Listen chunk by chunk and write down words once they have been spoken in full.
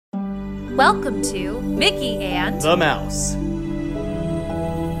Welcome to Mickey and The Mouse.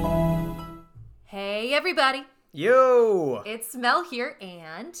 Hey everybody, Yo! it's Mel here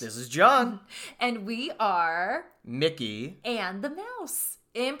and This is John. and we are Mickey. and the Mouse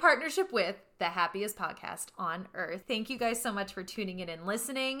in partnership with the happiest podcast on earth. Thank you guys so much for tuning in and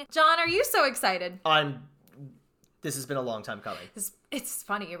listening. John, are you so excited? This has been a long time coming. It's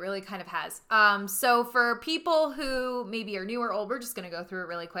funny, it really kind of has. So for people who maybe are new or old, we're just going to go through it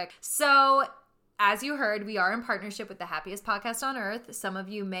really quick. So as you heard, we are in partnership with the happiest podcast on earth. Some of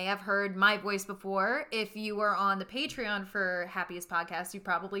you may have heard my voice before. If you were on the Patreon for Happiest Podcast, you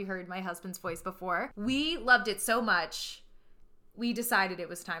probably heard my husband's voice before. We loved it so much, we decided it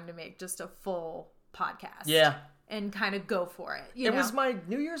was time to make just a full podcast. Yeah. And kind of go for it. It was my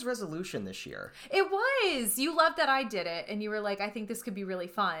New Year's resolution this year. It was. You loved that I did it. And you were like, I think this could be really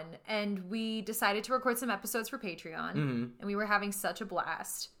fun. And we decided to record some episodes for Patreon. Mm-hmm. And we were having such a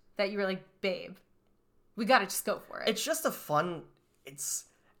blast that you were like, babe, we got to just go for it. It's just a fun... It's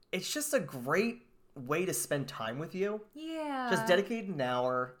just a great way to spend time with you. Yeah. Just dedicate an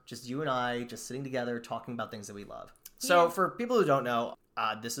hour, just you and I, just sitting together, talking about things that we love. So for people who don't know,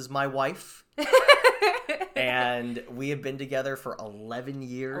 this is my wife. And we have been together for 11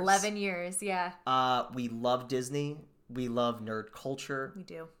 years. 11 years, yeah. We love Disney. We love nerd culture. We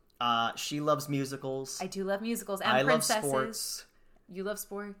do. She loves musicals. I do love musicals and I princesses. love sports. You love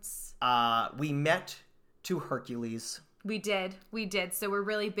sports. We met to Hercules. We did. So we're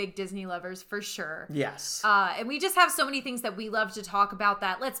really big Disney lovers for sure. Yes. And we just have so many things that we love to talk about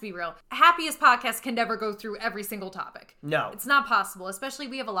that, let's be real, Happiest Podcast can never go through every single topic. No. It's not possible, especially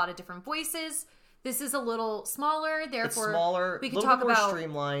we have a lot of different voices. This is a little smaller, therefore It's smaller, we a could little talk bit more about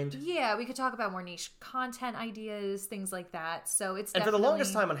streamlined. Yeah, we could talk about more niche content ideas, things like that. So it's And for the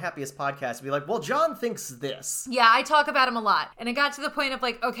longest time on Happiest Podcast, we'd be like, well, John thinks this. Yeah, I talk about him a lot. And it got to the point of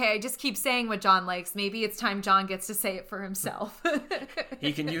like, okay, I just keep saying what John likes. Maybe it's time John gets to say it for himself.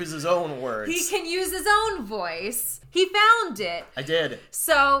 He can use his own words. He can use his own voice. He found it. I did.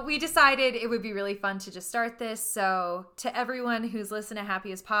 So we decided it would be really fun to just start this. So to everyone who's listened to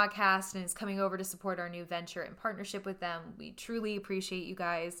Happiest Podcast and is coming over to support our new venture in partnership with them, we truly appreciate you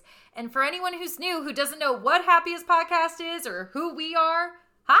guys. And for anyone who's new, who doesn't know what Happiest Podcast is or who we are,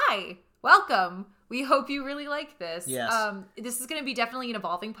 hi, welcome. We hope you really like this. Yes. This is going to be definitely an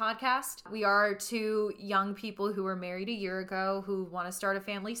evolving podcast. We are two young people who were married a year ago who want to start a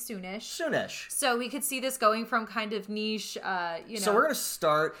family soonish. Soonish. So we could see this going from kind of niche, So we're going to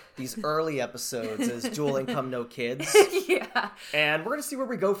start these early episodes as dual income, no kids. Yeah. And we're going to see where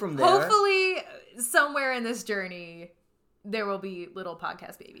we go from there. Hopefully, somewhere in this journey, there will be little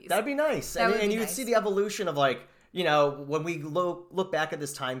podcast babies. That'd be nice. That would be you would nice. see the evolution of like, you know, when we look back at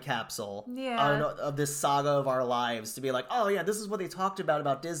this time capsule of this saga of our lives to be like, oh yeah, this is what they talked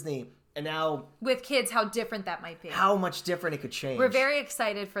about Disney. And now with kids, how different that might be. How much different it could change. We're very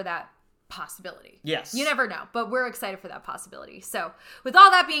excited for that possibility. Yes. You never know, but we're excited for that possibility. So with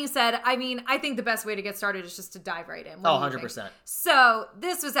all that being said, I mean, I think the best way to get started is just to dive right in. What do you 100%. think? So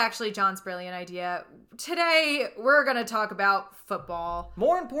this was actually John's brilliant idea. Today, we're going to talk about football.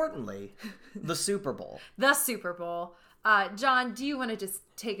 More importantly, the Super Bowl. The Super Bowl. John, do you want to just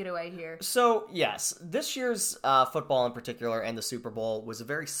take it away here? So, yes, this year's football in particular and the Super Bowl was a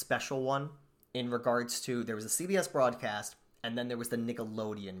very special one in regards to, there was a CBS broadcast and then there was the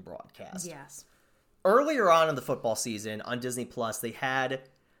Nickelodeon broadcast. Yes. Earlier on in the football season on Disney Plus, they had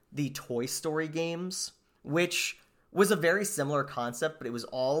the Toy Story games, which was a very similar concept, but it was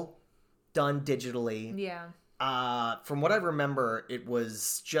all done digitally. Yeah. From what I remember, it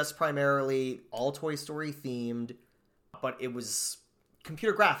was just primarily all Toy Story themed, but it was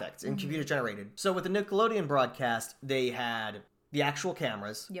computer graphics and computer generated. So with the Nickelodeon broadcast, they had the actual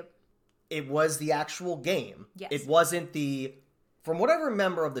cameras. Yep. It was the actual game. Yes. It wasn't from what I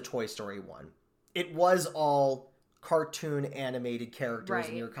remember of the Toy Story one, it was all cartoon animated characters, right.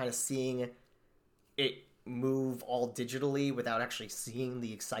 And you're kind of seeing it move all digitally without actually seeing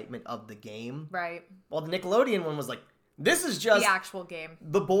the excitement of the game. Right. Well, the Nickelodeon one was like, this is just the actual game.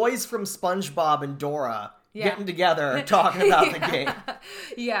 The boys from SpongeBob and Dora getting together talking about the game.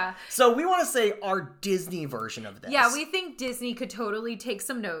 Yeah. So we want to say our Disney version of this. Yeah, we think Disney could totally take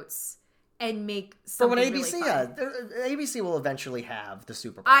some notes and make something From an really ABC, fun. ABC will eventually have the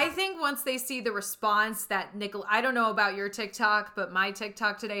Super Bowl. I think once they see the response that I don't know about your TikTok, but my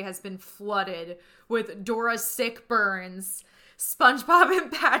TikTok today has been flooded with Dora's sick burns, SpongeBob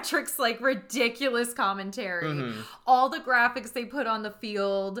and Patrick's like ridiculous commentary, all the graphics they put on the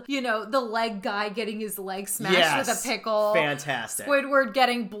field, you know, the leg guy getting his leg smashed with a pickle. Fantastic. Squidward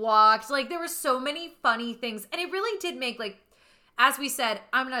getting blocked. Like there were so many funny things. And it really did make like, as we said,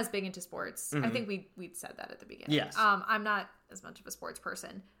 I'm not as big into sports. I think we'd said that at the beginning. Yes. I'm not as much of a sports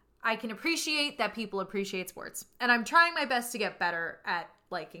person. I can appreciate that people appreciate sports. And I'm trying my best to get better at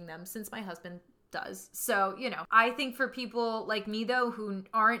liking them since my husband does. So, I think for people like me, though, who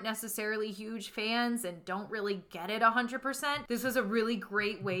aren't necessarily huge fans and don't really get it 100%, this was a really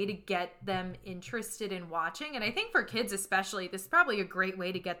great way to get them interested in watching. And I think for kids especially, this is probably a great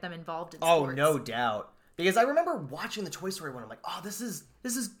way to get them involved in sports. Oh, no doubt. Because I remember watching the Toy Story one. I'm like, oh, this is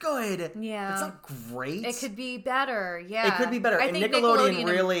good. Yeah. It's not great. It could be better. Yeah. It could be better. I And think Nickelodeon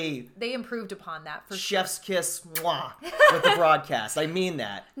really... They improved upon that for chef's kiss, mwah, with the broadcast. I mean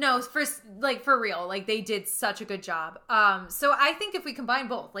that. No, for real. Like, they did such a good job. So I think if we combine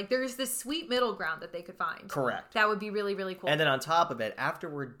both, like, there's this sweet middle ground that they could find. Correct. That would be really, really cool. And then on top of it, after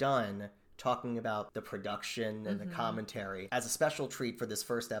we're done talking about the production and the commentary, as a special treat for this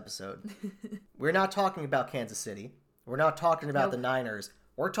first episode, we're not talking about Kansas City. We're not talking about the Niners.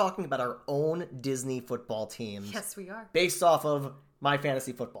 We're talking about our own Disney football teams. Yes, we are. Based off of My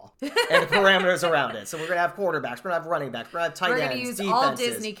Fantasy Football and the parameters around it. So we're going to have quarterbacks, we're going to have running backs, we're going to have tight ends, We're going to use defenses. all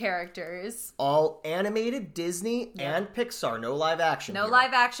Disney characters. All animated Disney and Pixar. No live action. No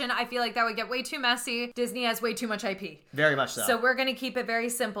live action. I feel like that would get way too messy. Disney has way too much IP. Very much so. So we're going to keep it very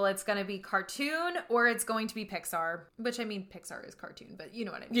simple. It's going to be cartoon or it's going to be Pixar. Which, I mean, Pixar is cartoon, but you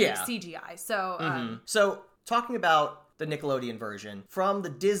know what I mean. Yeah. Like CGI. So, So, talking about the Nickelodeon version, from the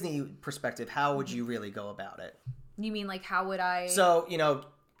Disney perspective, how would you really go about it? You mean like how would I... So,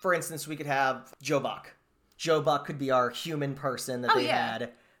 for instance, we could have Joe Buck. Joe Buck could be our human person that they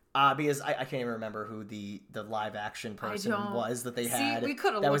had. Because I can't even remember who the live action person was that they had. See, we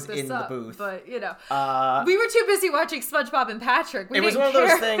could have that looked was this in up, the booth. But, we were too busy watching SpongeBob and Patrick. It was one of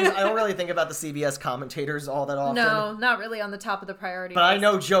those things, I don't really think about the CBS commentators all that often. No, not really on the top of the priority But list. I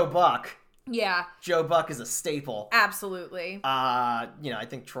know Joe Buck. Yeah. Joe Buck is a staple. Absolutely. I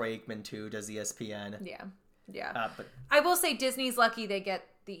think Troy Aikman, too, does ESPN. Yeah. But I will say Disney's lucky they get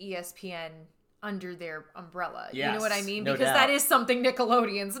the ESPN under their umbrella. Yes, you know what I mean? no Because doubt. that is something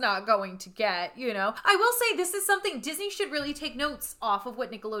Nickelodeon's not going to get, I will say this is something Disney should really take notes off of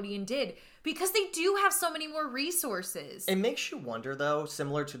what Nickelodeon did because they do have so many more resources. It makes you wonder, though,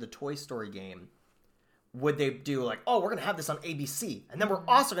 similar to the Toy Story game, would they do like, oh, we're going to have this on ABC, and then we're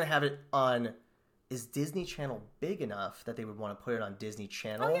also going to have it on... Is Disney Channel big enough that they would want to put it on Disney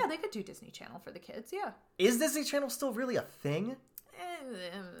Channel? Oh, yeah, they could do Disney Channel for the kids, yeah. Is Disney Channel still really a thing?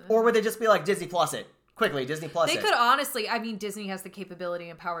 Or would they just be like, Disney Plus it? Quickly, Disney Plus They it. could honestly, Disney has the capability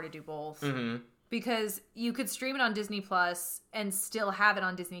and power to do both. Mm-hmm. Because you could stream it on Disney Plus and still have it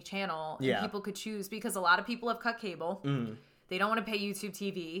on Disney Channel. And people could choose because a lot of people have cut cable. Mm. They don't want to pay YouTube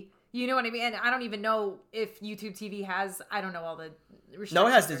TV. You know what I mean? And I don't even know if YouTube TV has, I don't know all the restrictions. No,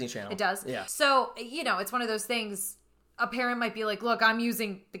 it has Disney Channel. It does? Yeah. So, it's one of those things. A parent might be like, look, I'm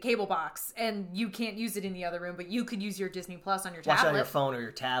using the cable box and you can't use it in the other room, but you could use your Disney Plus on your tablet. Watch it on your phone or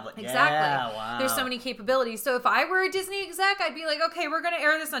your tablet. Exactly. Yeah, wow. There's so many capabilities. So if I were a Disney exec, I'd be like, okay, we're going to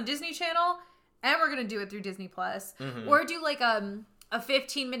air this on Disney Channel and we're going to do it through Disney Plus. Mm-hmm. Or do like a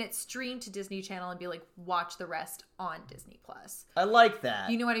 15-minute stream to Disney Channel and be like, watch the rest on Disney Plus. I like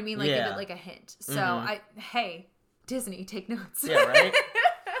that. You know what I mean? Like, give it like a hint. So, hey, Disney, take notes. Yeah, right?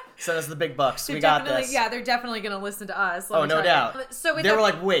 Send us the big bucks. We got this. Yeah, they're definitely going to listen to us. Oh, no doubt. So they were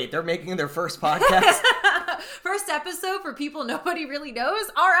like, wait, they're making their first podcast? First episode for people nobody really knows?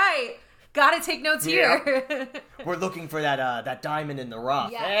 All right. Gotta take notes here. We're looking for that diamond in the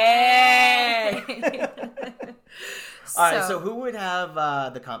rough. Yeah. Hey! All right, so who would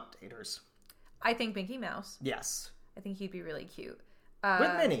have the commentators? I think Mickey Mouse. Yes. I think he'd be really cute.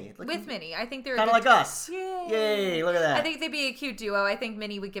 With Minnie. With Minnie. I think they're kind of like us. Yay. Yay, look at that. I think they'd be a cute duo. I think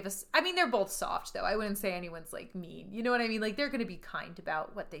Minnie would give us... I mean, they're both soft, though. I wouldn't say anyone's, like, mean. You know what I mean? Like, they're going to be kind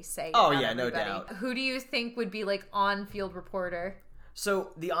about what they say. Oh, yeah, everybody. no doubt. Who do you think would be, like, on-field reporter?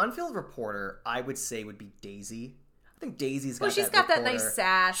 So, the on-field reporter, I would say, would be Daisy. I think Daisy's got she's got that nice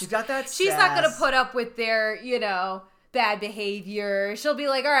sass. She's got that She's sass. not going to put up with their, bad behavior. She'll be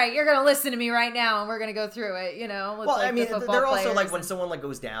like, all right, you're going to listen to me right now and we're going to go through it, with, well, like, I mean, the they're also like players. when someone like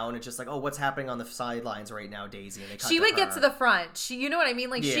goes down, it's just like, oh, what's happening on the sidelines right now, Daisy? And they cut She would her. get to the front. You know what I mean?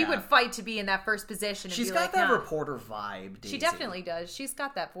 Like, she Yeah. would fight to be in that first position. And She's be got like, that nah. reporter vibe, Daisy. She definitely does. She's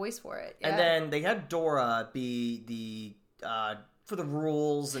got that voice for it. Yeah. And then they had Dora be the for the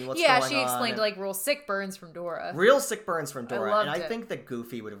rules and what's going on. Yeah, she explained like real sick burns from Dora. Real sick burns from Dora. loved And I it. think that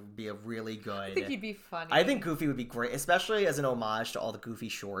Goofy would be a really good... I think he'd be funny. I think Goofy would be great, especially as an homage to all the Goofy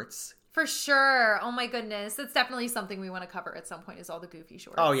shorts. For sure. Oh my goodness. That's definitely something we want to cover at some point is all the Goofy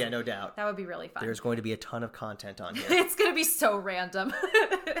shorts. Oh yeah, no doubt. That would be really fun. There's going to be a ton of content on here. It's going to be so random.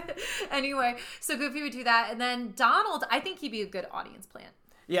 Anyway, so Goofy would do that. And then Donald, I think he'd be a good audience plant.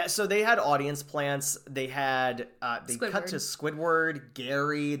 Yeah, so they had audience plants. They had they Squidward. cut to Squidward,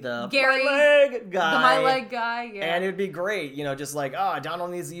 Gary, Gary, my leg guy. The my leg guy, yeah. And it'd be great, you know, just like, oh,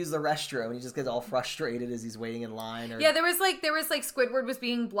 Donald needs to use the restroom, and he just gets all frustrated as he's waiting in line. Or... Yeah, there was like Squidward was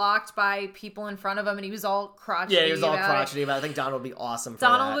being blocked by people in front of him, and he was all crotchety. Yeah, he was all about crotchety about it. I think Donald would be awesome for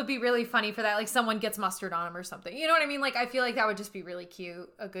Donald that. would be really funny for that. Like someone gets mustard on him or something. You know what I mean? Like I feel like that would just be really cute.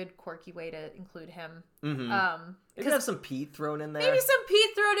 A good quirky way to include him. Mm-hmm. Maybe have some Pete thrown in there. Maybe some Pete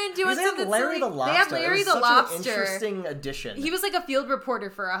thrown in doing something Larry silly. the Lobster. They had Larry the such Lobster. An interesting addition. He was like a field reporter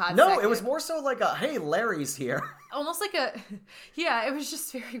for a hot No, second. it was more so like a, hey, Larry's here. Almost like a, yeah, it was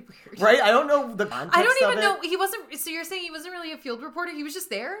just very weird. Right? I don't know the context I don't even of know. it. He wasn't, so you're saying he wasn't really a field reporter? He was just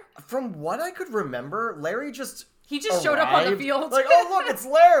there? From what I could remember, Larry just showed up on the arrived, field. Like, oh, look, it's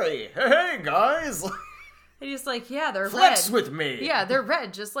Larry. Hey, guys. And he's like, yeah, they're Flex red. with me. Yeah, they're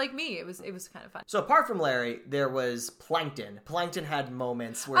red, just like me. It was kind of fun. So apart from Larry, there was Plankton. Plankton had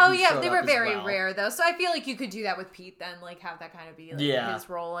moments where Oh he yeah, showed they up were as very well. rare though. So I feel like you could do that with Pete then, like have that kind of be like Yeah. his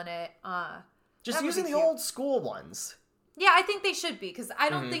role in it. Just That would using be the cute. old school ones. Yeah, I think they should be because I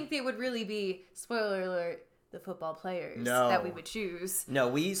Mm-hmm. don't think they would really be spoiler alert the football players No. that we would choose. No,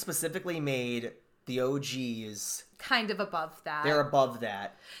 we specifically made the OGs. Kind of above that. They're above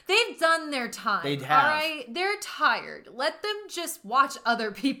that. They've done their time. They'd have. All right, they're tired. Let them just watch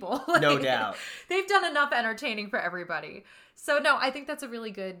other people. No doubt. They've done enough entertaining for everybody. So no, I think that's a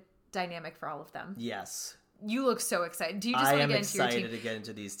really good dynamic for all of them. Yes. You look so excited. Do you just I want to am get into your excited team? to get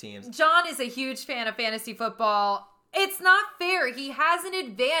into these teams. John is a huge fan of fantasy football. It's not fair. He has an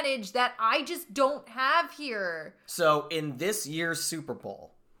advantage that I just don't have here. So in this year's Super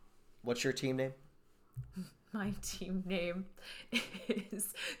Bowl, what's your team name? My team name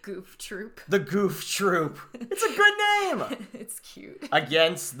is Goof Troop. The Goof Troop. It's a good name. It's cute.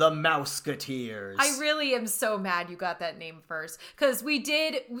 Against the Mouseketeers. I really am so mad you got that name first. Because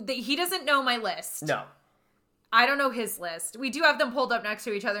he doesn't know my list. No. I don't know his list. We do have them pulled up next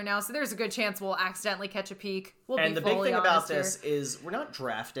to each other now, so there's a good chance we'll accidentally catch a peek. And the big thing about this is we're not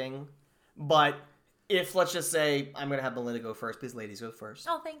drafting, but if, let's just say, I'm going to have Melinda go first, because ladies go first.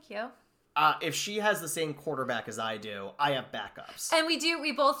 Oh, thank you. If she has the same quarterback as I do, I have backups. And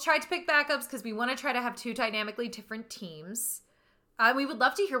we both tried to pick backups because we want to try to have two dynamically different teams. We would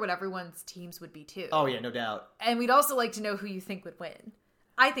love to hear what everyone's teams would be too. Oh yeah, no doubt. And we'd also like to know who you think would win.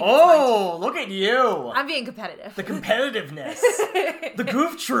 I think Oh, look at you. I'm being competitive. The competitiveness. The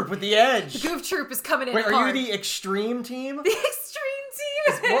Goof Troop with the edge. The Goof Troop is coming in Wait, are hard. you the extreme team? The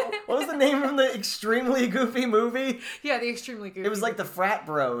extreme team? What was the name of the extremely goofy movie? Yeah, the extremely goofy. It was like the frat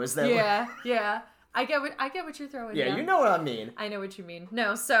bros that Yeah. I get what you're throwing Yeah, down. you know what I mean. I know what you mean.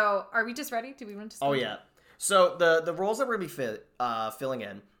 No, so are we just ready? Do we want to start? Oh yeah. So the roles that we're gonna be filling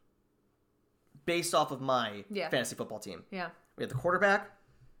in based off of my fantasy football team. Yeah. We have the quarterback,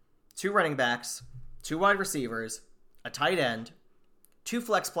 2 running backs, 2 wide receivers, a tight end, 2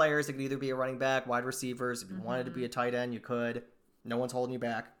 flex players that could either be a running back, wide receivers. If you wanted to be a tight end, you could. No one's holding you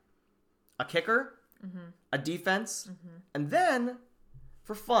back. A kicker, a defense, and then,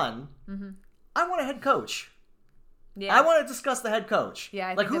 for fun, I want a head coach. Yeah. I want to discuss the head coach. Yeah,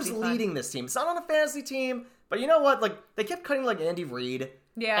 I like think who's that'd be fun. leading this team? It's not on a fantasy team, but you know what? Like they kept cutting like Andy Reid.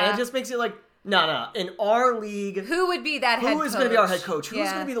 Yeah. And it just makes you like, no. In our league, Who would be that head coach? who is going to be our head coach? Who's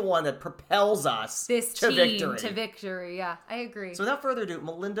Yeah. going to be the one that propels us this to team victory? to victory? Yeah, I agree. So without further ado,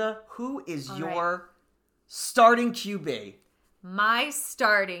 Melinda, who is All your starting QB? My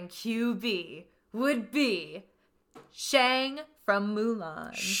starting QB would be Shang from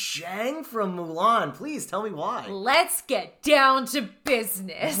Mulan. Shang from Mulan. Please tell me why. Let's get down to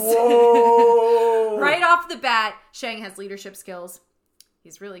business. Whoa! Right off the bat, Shang has leadership skills.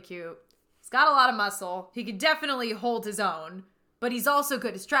 He's really cute. He's got a lot of muscle. He could definitely hold his own, but he's also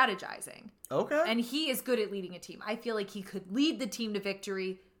good at strategizing. Okay. And he is good at leading a team. I feel like he could lead the team to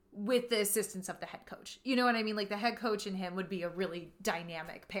victory with the assistance of the head coach. You know what I mean? Like the head coach and him would be a really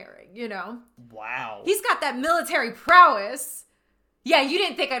dynamic pairing, you know? Wow. He's got that military prowess. Yeah, you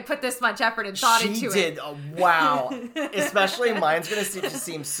didn't think I'd put this much effort and thought into it. She did. Wow. Especially mine's going to just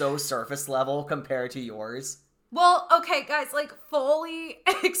seem so surface level compared to yours. Well, okay, guys, like fully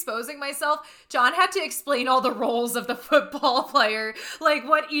exposing myself, John had to explain all the roles of the football player, like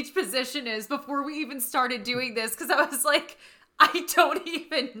what each position is before we even started doing this, because I was like, I don't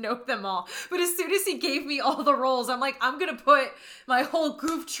even know them all. But as soon as he gave me all the roles, I'm like, I'm going to put my whole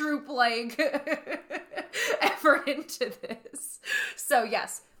Goof Troop, like, effort into this. So,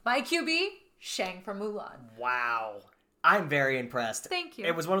 yes, My QB, Shang from Mulan. Wow. I'm very impressed. Thank you.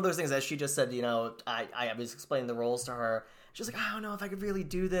 It was one of those things, as she just said, I was explaining the roles to her. She was like, I don't know if I could really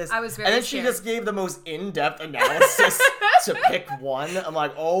do this. I was very And then scared. she just gave the most in-depth analysis to pick one. I'm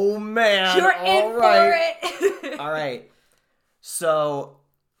like, oh man. You're in for it. All right. So,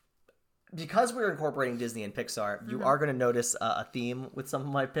 because we're incorporating Disney and Pixar, you are going to notice a theme with some of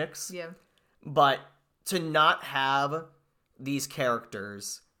my picks. Yeah. But to not have these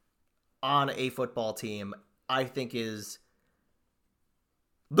characters on a football team, I think is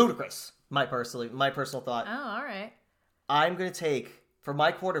ludicrous. My personal thought. Oh, all right. I'm going to take, for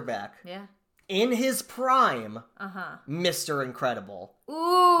my quarterback, Yeah. in his prime, Uh-huh. Mr. Incredible.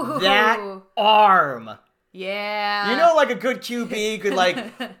 Ooh. That arm. Yeah. You know, like a good QB could, like,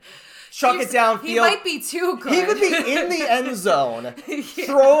 chuck it downfield. He might be too good. He could be in the end zone,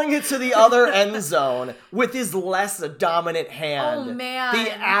 throwing it to the other end zone with his less dominant hand. Oh, man.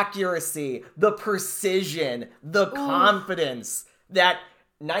 The accuracy, the precision, the confidence, that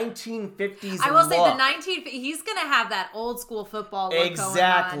 1950s I will say look. he's going to have that old school football look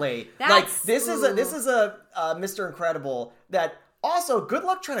Exactly. going on. Like, this is a Mr. Incredible that also, good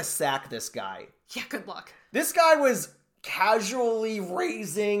luck trying to sack this guy. Yeah, good luck. This guy was casually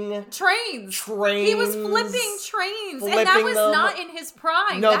raising Trains. trains. He was flipping trains. And that flipping was them. not in his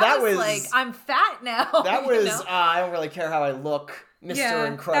prime. No, that that was was like, I'm fat now. That you was, know? I don't really care how I look, Mr. Yeah,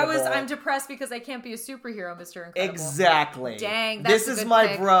 Incredible. that was, I'm depressed because I can't be a superhero, Mr. Incredible. Exactly. Dang, that's This a is good my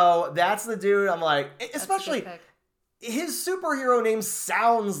pick. bro. That's the dude. I'm like, That's a good especially, pick. his superhero name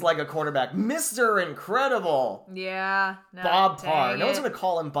sounds like a quarterback. Mr. Incredible. Yeah. No, Bob dang Parr. No one's it. going to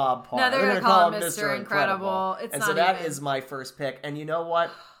call him Bob Parr. No, they're gonna gonna call him Mr. Incredible. It's and not so that even. is my first pick. And you know what?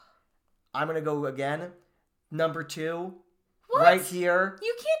 I'm going to go again. Number 2. What? Right here.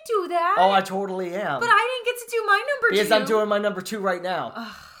 You can't do that. Oh, I totally am. But I didn't get to do my number 2. Because I'm doing my number 2 right now.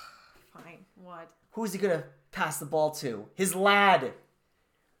 Fine. What? Who's he going to pass the ball to? His lad.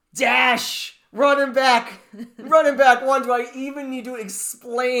 Dash. Running back. Running back one. Do I even need to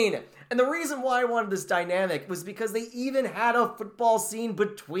explain? And the reason why I wanted this dynamic was because they even had a football scene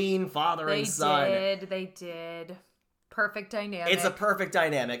between father and son. They did. Perfect dynamic. It's a perfect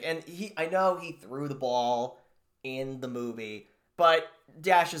dynamic. And I know he threw the ball in the movie, but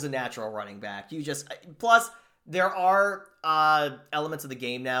Dash is a natural running back. Plus, there are elements of the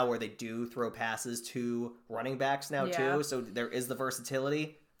game now where they do throw passes to running backs now too, so there is the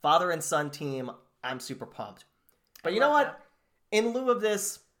versatility. Father and son team, I'm super pumped. But you know what? In lieu of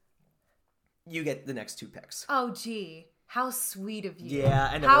this, you get the next 2 picks. Oh, gee. How sweet of you. Yeah,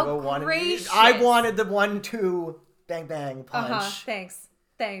 and then How we'll go gracious. I wanted the 1-2 bang bang punch. Thanks.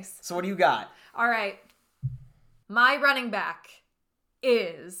 So what do you got? All right. My running back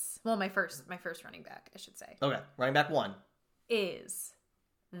is, well, my first running back, I should say, Okay, running back 1. is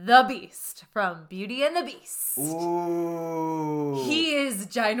the Beast from Beauty and the Beast. Ooh. He is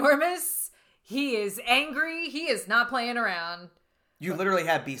ginormous. He is angry. He is not playing around. You literally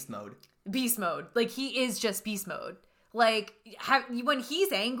have beast mode. Beast mode. Like, he is just beast mode. Like, when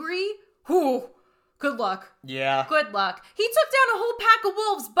he's angry, whew, good luck. Yeah. Good luck. He took down a whole pack of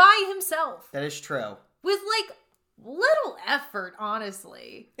wolves by himself. That is true. With, like, little effort,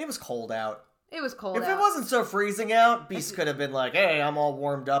 honestly. It was cold out. It was cold If out. it wasn't so freezing out, Beast could have been like, hey, I'm all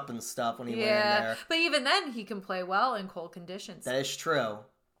warmed up and stuff when he went in there. But even then, he can play well in cold conditions. That is true.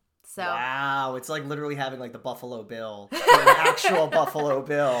 So, Wow, it's like literally having like the Buffalo Bill. An actual Buffalo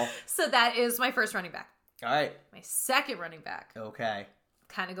Bill. so that is my first running back. All right. My second running back. Okay.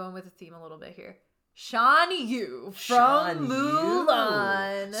 Kind of going with the theme a little bit here. Shan Yu from Shan Yu.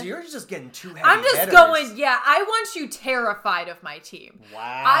 Mulan. So you're just getting too heavy I'm just hitters. going, yeah, I want you terrified of my team.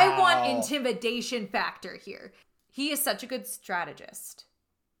 Wow. I want intimidation factor here. He is such a good strategist.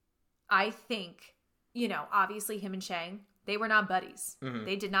 I think, obviously him and Shang, they were not buddies. Mhm.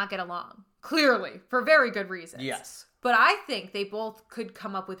 They did not get along. Clearly, for very good reasons. Yes. But I think they both could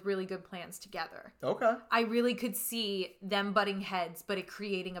come up with really good plans together. Okay. I really could see them butting heads, but it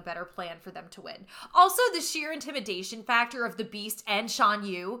creating a better plan for them to win. Also, the sheer intimidation factor of the Beast and Shan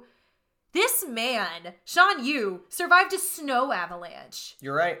Yu. This man, Shan Yu, survived a snow avalanche.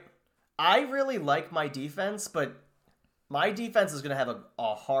 You're right. I really like my defense, but my defense is going to have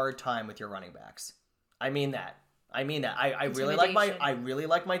a hard time with your running backs. I mean that. I really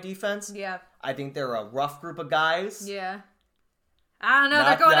like my defense. Yeah. I think they're a rough group of guys. Yeah. I don't know. Not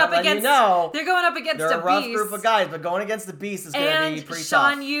They're going that up many, against. no. They're going up against They're a a rough Beast. group of guys, but going against the Beast is going to be And pretty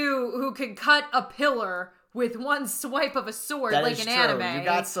Shan tough. Yu, who can cut a pillar with one swipe of a sword That like is an true. anime.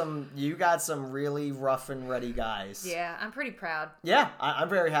 You got some really rough and ready guys. Yeah, I'm pretty proud. Yeah, I'm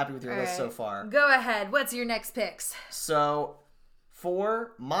very happy with your All list right. so far. Go ahead. What's your next picks? So,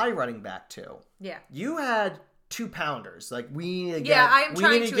 for my running back 2, Yeah. you had 2-pounders. Like, we need to Yeah, I am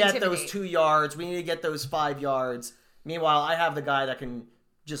trying need to to get intimidate. those 2 yards. We need to get those 5 yards. Meanwhile, I have the guy that can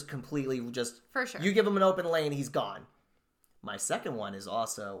just completely just... For sure. You give him an open lane, he's gone. My second one is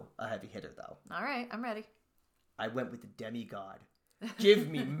also a heavy hitter, though. All right, I'm ready. I went with the demigod. Give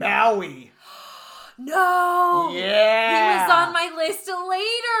me Maui. No! Yeah! He was on my list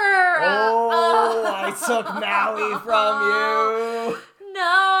later! Oh, I took Maui from you.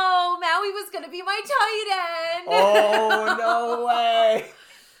 No! Maui was going to be my tight end! Oh, no way.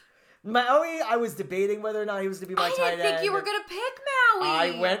 Maui, I was debating whether or not he was to be my tight end. I didn't think you were going to pick Maui!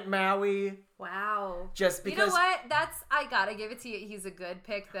 I went Maui. Wow. Just because... You know what? I gotta give it to you. He's a good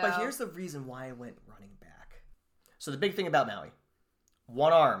pick, though. But here's the reason why I went running back. So the big thing about Maui.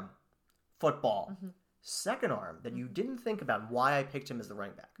 One arm. Football. Mm-hmm. Second arm that you didn't think about why I picked him as the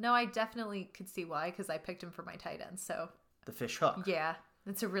running back. No, I definitely could see why, because I picked him for my tight end, so... The fish hook. Yeah,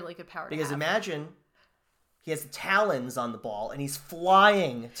 it's a really good power Because to have. imagine he has the talons on the ball and he's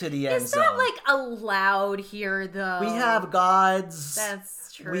flying to the end Is zone. that, like, allowed here, though? We have gods.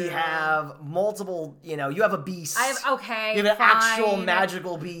 That's true. We have multiple, you have a beast. Okay, You have an fine. actual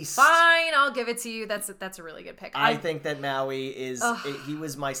magical beast. Fine, I'll give it to you. That's a really good pick. I think that Maui is, he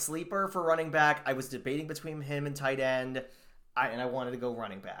was my sleeper for running back. I was debating between him and tight end, and I wanted to go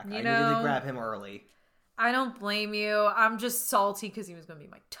running back. I needed to grab him early. I don't blame you. I'm just salty because he was going to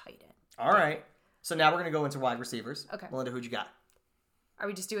be my tight end. All right. So now we're going to go into wide receivers. Okay. Melinda, who'd you got? Are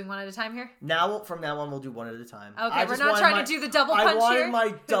we just doing one at a time here? From now on, we'll do one at a time. Okay, we're not trying to do the double punch here. I wanted here?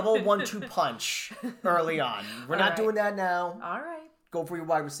 my double 1-2 punch early on. We're not doing that now. All right. Go for your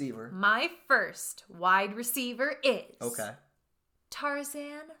wide receiver. My first wide receiver is... Okay.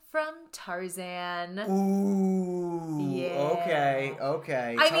 Tarzan from Tarzan. Ooh. Yeah.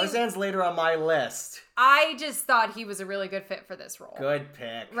 Okay. I Tarzan's later on my list. I just thought he was a really good fit for this role. Good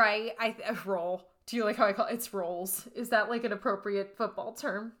pick. Right? Role. Do you like how I call it? It's roles. Is that like an appropriate football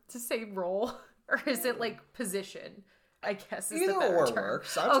term to say role? Or is it like position? I guess is Either the better or term.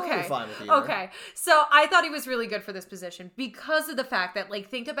 works. I'm totally fine with either. Okay. So I thought he was really good for this position because of the fact that, like,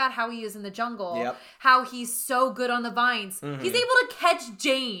 think about how he is in the jungle. Yep. How he's so good on the vines. Mm-hmm. He's able to catch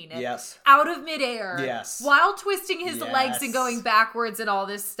Jane. Yes. Out of midair. Yes. While twisting his Yes. legs and going backwards and all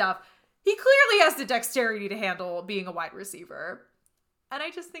this stuff. He clearly has the dexterity to handle being a wide receiver. And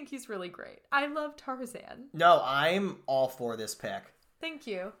I just think he's really great. I love Tarzan. No, I'm all for this pick. Thank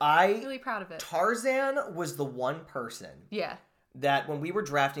you. I'm really proud of it. Tarzan was the one person Yeah. that when we were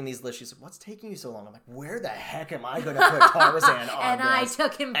drafting these lists, she said, "What's taking you so long?" I'm like, "Where the heck am I going to put Tarzan on And this?" I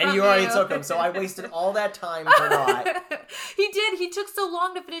took him from And you already took him, so I wasted all that time for naught. He did. He took so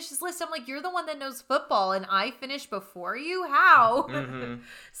long to finish his list. I'm like, you're the one that knows football, and I finished before you? How? Mm-hmm.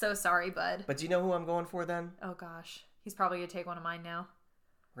 So sorry, bud. But do you know who I'm going for then? Oh, gosh. He's probably going to take one of mine now.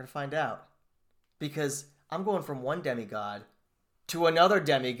 We're going to find out. Because I'm going from one demigod to another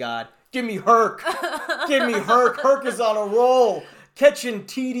demigod. Give me Herc. Give me Herc. Herc is on a roll. Catching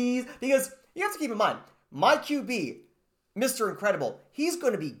TDs. Because you have to keep in mind, my QB, Mr. Incredible, he's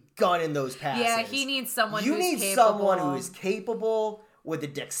going to be gunning those passes. Yeah, he needs someone you who's need capable. someone who is capable with the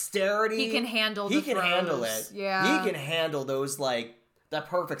dexterity. He can handle He the can throws. handle it. Yeah. He can handle those, like, that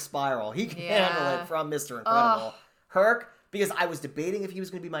perfect spiral. He can Yeah. handle it from Mr. Incredible. Herc, because I was debating if he was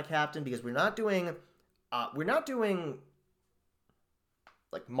going to be my captain, because we're not doing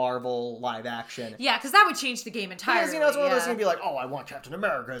like Marvel live action. Yeah, because that would change the game entirely. Because, it's one of those yeah. going to be like, oh, I want Captain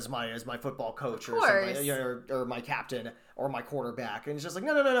America as my football coach or something, or my captain or my quarterback. And it's just like,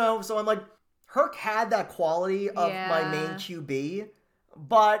 no. So I'm like, Herc had that quality of my main QB,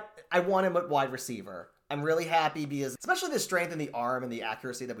 but I want him at wide receiver. I'm really happy because, especially the strength in the arm and the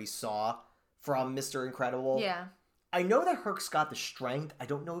accuracy that we saw from Mr. Incredible. Yeah. I know that Herc's got the strength. I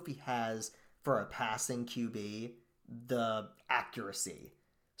don't know if he has, for a passing QB, the accuracy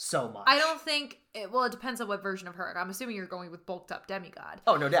so much. I don't think... it depends on what version of Herc. I'm assuming you're going with bulked up demigod.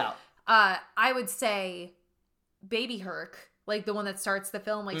 Oh, no doubt. I would say baby Herc, like the one that starts the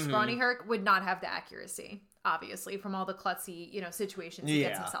film, like scrawny Herc, would not have the accuracy, obviously, from all the klutzy, situations he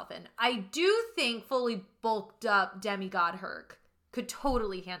gets himself in. I do think fully bulked up demigod Herc could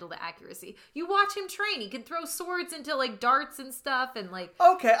totally handle the accuracy. You watch him train. He can throw swords into, like, darts and stuff, and, like...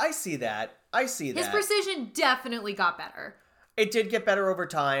 Okay, I see that. His precision definitely got better. It did get better over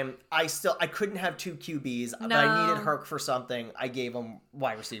time. I couldn't have two QBs, but I needed Herc for something. I gave him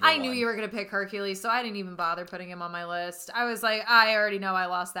wide receiver. I knew you were going to pick Hercules, so I didn't even bother putting him on my list. I was like, I already know I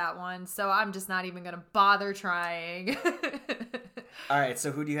lost that one, so I'm just not even going to bother trying. All right,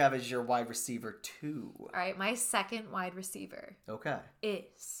 so who do you have as your wide receiver 2? All right, my second wide receiver Okay.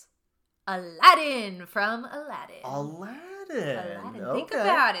 is Aladdin from Aladdin. Think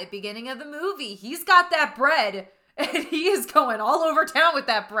about it. Beginning of the movie, he's got that bread. And he is going all over town with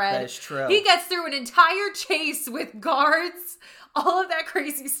that bread. That is true. He gets through an entire chase with guards, all of that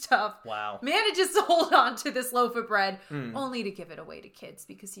crazy stuff. Wow. Manages to hold on to this loaf of bread, only to give it away to kids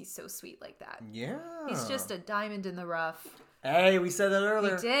because he's so sweet like that. Yeah. He's just a diamond in the rough. Hey, we said that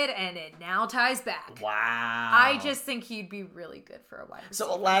earlier. We did, and it now ties back. Wow. I just think he'd be really good for a wide receiver.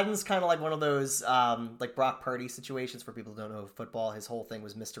 So Aladdin's kind of like one of those like Brock Purdy situations for people who don't know football. His whole thing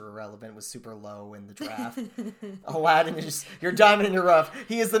was Mr. Irrelevant, was super low in the draft. Aladdin is just your diamond in your rough.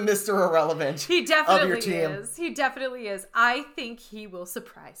 He is the Mr. Irrelevant he definitely of your team. is. He definitely is. I think he will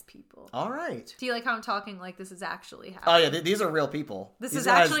surprise people. All right. Do you like how I'm talking like this is actually happening? Oh yeah, these are real people. This These is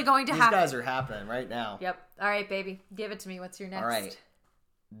guys- actually going to happen. These guys are happening right now. Yep. All right, baby. Give it to me. What's your next? All right.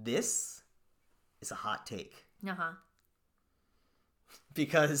 This is a hot take. Uh-huh.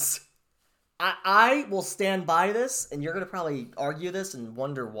 Because I will stand by this, and you're going to probably argue this and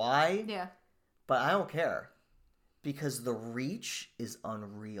wonder why. Yeah. But I don't care. Because the reach is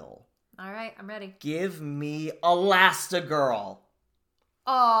unreal. All right, I'm ready. Give me Elastigirl.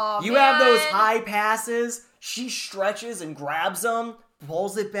 Oh, You have those high passes. She stretches and grabs them,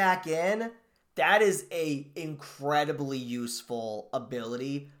 pulls it back in. That is a incredibly useful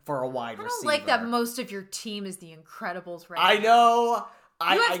ability for a wide receiver. I don't like that most of your team is the Incredibles right I now. know.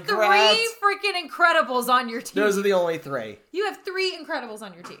 You have three freaking Incredibles on your team. Those are the only three. You have three Incredibles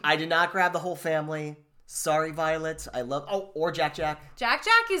on your team. I did not grab the whole family. Sorry, Violet. I love... Oh, or Jack Jack. Jack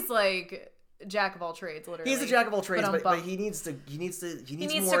is like jack of all trades, literally. He's a jack of all trades, but he needs more age. He needs to grow. He needs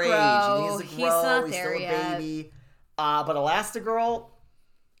to He's not He's there still yet. a baby. But Elastigirl,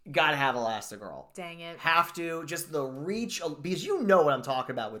 gotta have Elastigirl. Dang it. Have to. Just the reach, because you know what I'm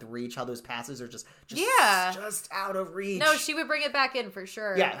talking about with reach, how those passes are just out of reach. No, she would bring it back in for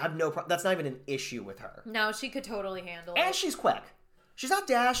sure. Yeah, I have no problem. That's not even an issue with her. No, she could totally handle And it. she's quick. She's not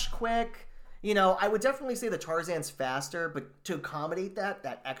dash quick. You know, I would definitely say that Tarzan's faster, but to accommodate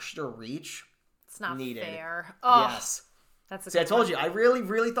that extra reach, It's not needed. fair. Oh, yes. That's a See, I good told one. you, I really,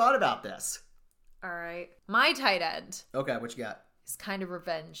 really thought about this. All right. My tight end Okay, what you got? is kind of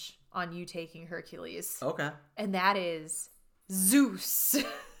revenge on you taking Hercules. Okay. And that is Zeus.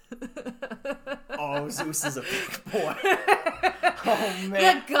 Oh, Zeus is a big boy. Oh,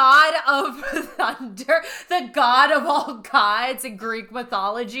 man. The god of thunder, the god of all gods in Greek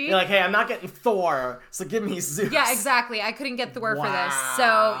mythology. You're like, hey, I'm not getting Thor, so give me Zeus. Yeah, exactly. I couldn't get Thor for this. So,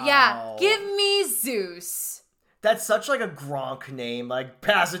 Wow. yeah, give me Zeus. That's such like a Gronk name. Like,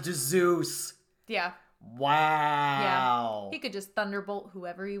 pass it to Zeus. Yeah. Wow. He could just thunderbolt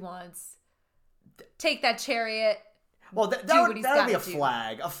whoever he wants. Take that chariot. Well, that do what would he's be a gotta do.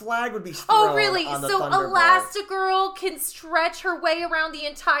 flag. A flag would be thrown Oh, really? on the So Thunderbolt. Elastigirl can stretch her way around the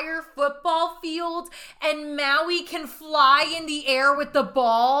entire football field, and Maui can fly in the air with the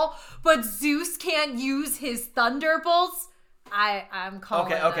ball, but Zeus can't use his thunderbolts? I'm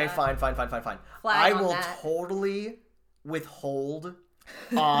calling Okay, that. fine. Flag I on will that. totally withhold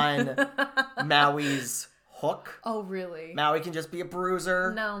on Maui's hook. Oh, really? Maui can just be a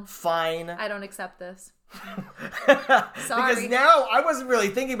bruiser. No. Fine. I don't accept this. Because Sorry. now I wasn't really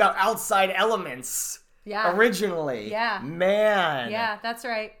thinking about outside elements Yeah. originally. Yeah. Man. Yeah, that's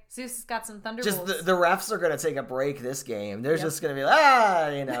right. Zeus has got some thunderbolts. Just the refs are going to take a break this game. They're just going to be like,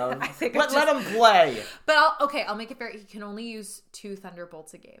 I think let I them play But I'll make it fair. He can only use 2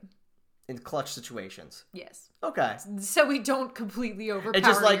 thunderbolts a game. in clutch situations. Yes. Okay. So we don't completely overpower It's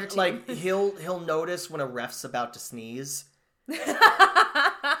just your team. like he'll notice when a ref's about to sneeze.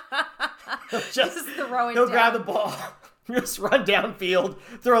 Just throwing He'll down. grab the ball, just run downfield,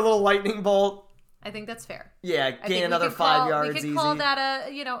 throw a little lightning bolt. I think that's fair. Yeah, I gain think another we could 5 call, yards We could easy. call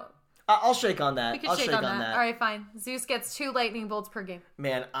that I'll shake on that. we could I'll shake on that. All right, fine. Zeus gets 2 lightning bolts per game.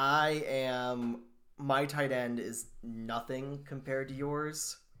 Man, my tight end is nothing compared to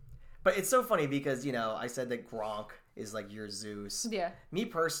yours. But it's so funny because, I said that Gronk is like your Zeus. Yeah. Me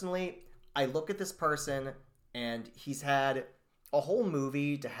personally, I look at this person and he's had a whole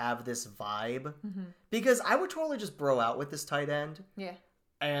movie to have this vibe. Mm-hmm. Because I would totally just bro out with this tight end. Yeah.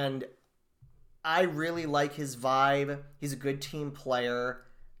 And I really like his vibe. He's a good team player.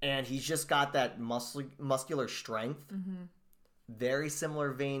 And he's just got that muscular strength. Mm-hmm. Very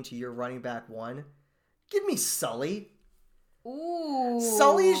similar vein to your running back one. Give me Sully. Ooh.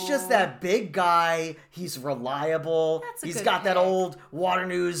 Sully's just that big guy. He's reliable. That's a He's good got that pick. old water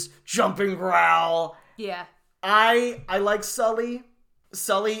news jumping growl. Yeah. I like Sully.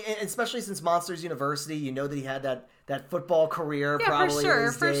 Sully, especially since Monsters University, you know that he had that football career. Yeah, for probably sure, in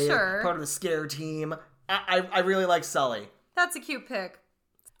his for day, sure. part of the Scare team. I really like Sully. That's a cute pick.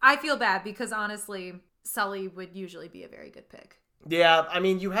 I feel bad because honestly, Sully would usually be a very good pick. Yeah, I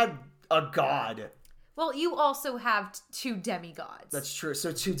mean, you had a god. Well, you also have 2 demigods. That's true.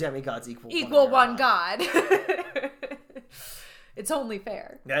 So 2 demigods equal one god. It's only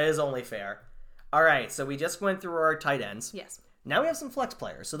fair. That is only fair. All right, so we just went through our tight ends. Yes. Now we have some flex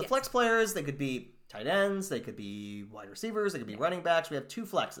players. So the flex players, they could be tight ends, they could be wide receivers, they could be running backs. We have 2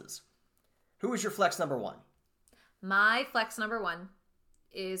 flexes. Who is your flex number 1? My flex number 1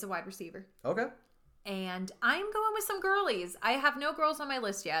 is a wide receiver. Okay. And I'm going with some girlies. I have no girls on my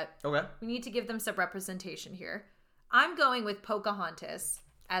list yet. Okay. We need to give them some representation here. I'm going with Pocahontas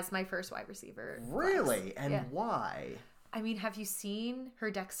as my first wide receiver. Really? And why? I mean, have you seen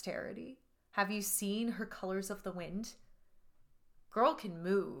her dexterity? Have you seen her colors of the wind? Girl can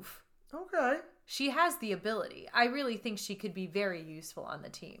move. Okay. She has the ability. I really think she could be very useful on the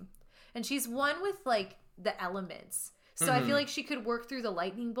team. And she's one with, like, the elements. So I feel like she could work through the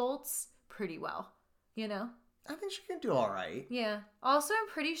lightning bolts pretty well. You know? I think she can do all right. Yeah. Also, I'm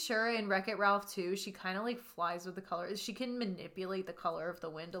pretty sure in Wreck-It Ralph 2, she kind of, like, flies with the colors. She can manipulate the color of the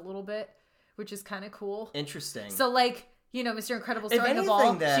wind a little bit, which is kind of cool. Interesting. So, like, you know, Mr. Incredible throwing the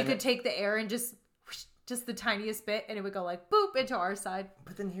ball, she could take the air and just the tiniest bit, and it would go, like, boop, into our side.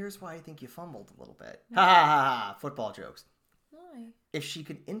 But then here's why I think you fumbled a little bit. Ha ha ha ha. Football jokes. Why? If she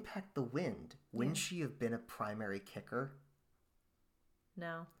could impact the wind, wouldn't she have been a primary kicker?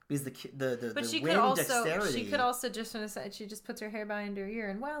 No. Because the but she wind could also, dexterity... She could also just, on the side, she just puts her hair behind her ear,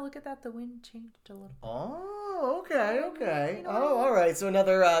 and wow, look at that, the wind changed a little. Oh, okay. You know, Oh, all right. So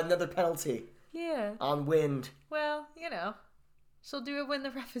another penalty. Yeah. On wind. Well, you know, she'll do it when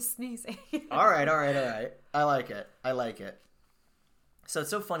the ref is sneezing. All right. I like it. So it's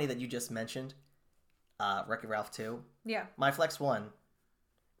so funny that you just mentioned Wreck-It Ralph 2. Yeah. My flex 1,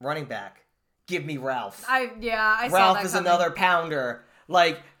 running back. Give me Ralph. I saw that Ralph is coming. another pounder.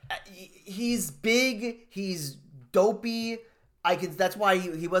 Like, he's big. He's dopey. That's why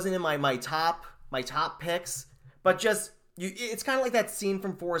he wasn't in my top picks. But just it's kind of like that scene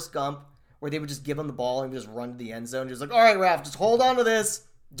from Forrest Gump where they would just give him the ball and just run to the end zone. Just like, all right, Ralph, just hold on to this.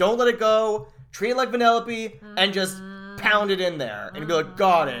 Don't let it go. Treat it like Vanellope and just pound it in there. And he'd be like,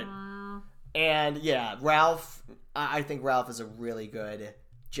 got it. And yeah, Ralph, I think Ralph is a really good,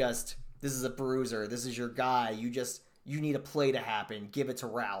 this is a bruiser. This is your guy. You need a play to happen. Give it to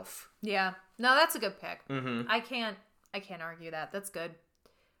Ralph. Yeah. No, that's a good pick. Mm-hmm. I can't argue that. That's good.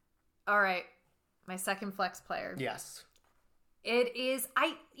 All right. My second flex player. Yes. It is,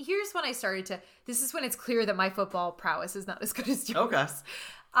 here's when I started to, this is when it's clear that my football prowess is not as good as yours. Okay.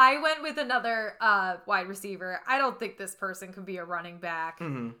 I went with another wide receiver. I don't think this person could be a running back.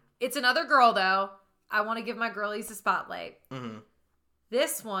 Mm-hmm. It's another girl, though. I want to give my girlies a spotlight. Mm-hmm.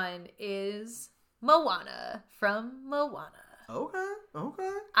 This one is Moana from Moana. Okay.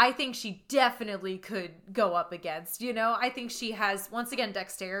 I think she definitely could go up against, I think she has, once again,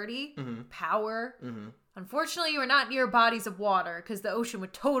 dexterity, power. Mm-hmm. Unfortunately, we're not near bodies of water because the ocean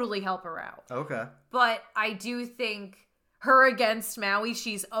would totally help her out. Okay. But I do think her against Maui,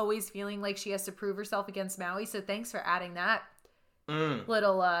 she's always feeling like she has to prove herself against Maui. So thanks for adding that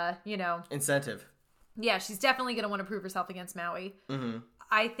little, incentive. Yeah, she's definitely going to want to prove herself against Maui. Mm-hmm.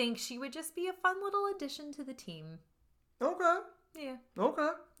 I think she would just be a fun little addition to the team. Okay. Yeah. Okay.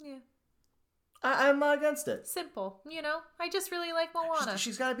 Yeah. I'm not against it. Simple. I just really like Moana.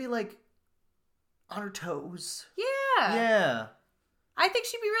 She's got to be like on her toes. Yeah. Yeah. I think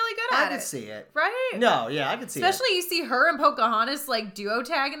she'd be really good at it. I could see it. Right? No, yeah, I could see Especially you see her and Pocahontas like duo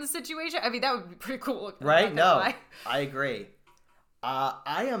tag in the situation. I mean, that would be pretty cool. Right? No, I agree.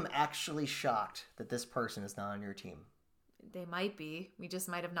 I am actually shocked that this person is not on your team. They might be. We just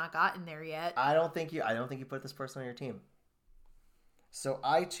might have not gotten there yet. I don't think you put this person on your team. So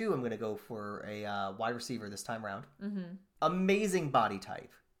I too am going to go for a wide receiver this time around. Mm-hmm. Amazing body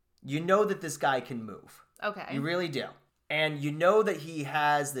type. You know that this guy can move. Okay. You really do. And you know that he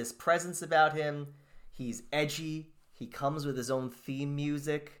has this presence about him. He's edgy. He comes with his own theme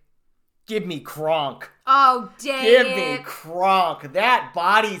music. Give me Kronk. Oh, dang Give it. me Kronk. That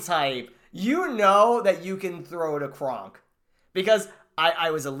body type. You know that you can throw to Kronk. Because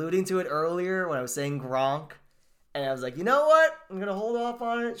I was alluding to it earlier when I was saying Gronk. And I was like, you know what? I'm going to hold off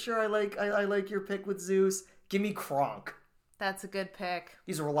on it. Sure, I like your pick with Zeus. Give me Kronk. That's a good pick.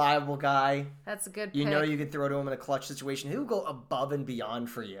 He's a reliable guy. That's a good pick. You know you can throw to him in a clutch situation. He'll go above and beyond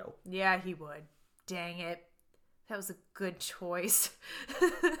for you. Yeah, he would. Dang it. That was a good choice.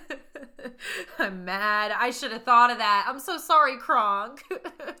 I'm mad. I should have thought of that. I'm so sorry, Kronk.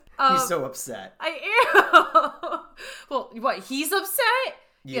 He's so upset. I am. Well, what? He's upset?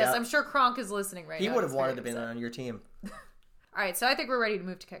 Yeah. Yes, I'm sure Kronk is listening right now. He would have He's wanted very to be upset. on your team. All right, so I think we're ready to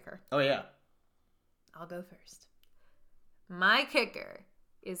move to kicker. Oh, yeah. I'll go first. My kicker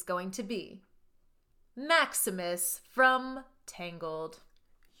is going to be Maximus from Tangled.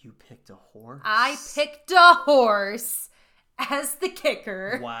 You picked a horse? I picked a horse as the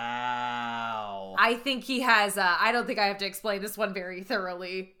kicker. Wow. I think he has I don't think I have to explain this one very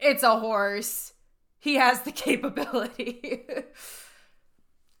thoroughly. It's a horse. He has the capability.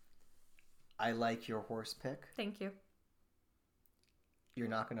 I like your horse pick. Thank you. You're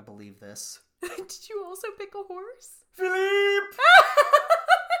not going to believe this. Did you also pick a horse? Philippe!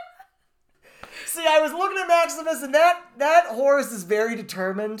 See, I was looking at Maximus, and that horse is very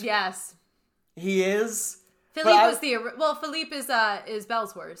determined. Yes. He is. Philippe is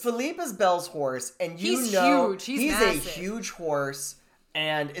Belle's horse. Philippe is Belle's horse, and he's huge. He's massive. A huge horse,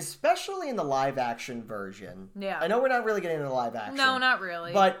 and especially in the live action version. Yeah. I know we're not really getting into live action. No, not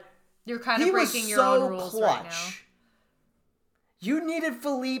really. But you're kind of breaking your own rules clutch. Right now. You needed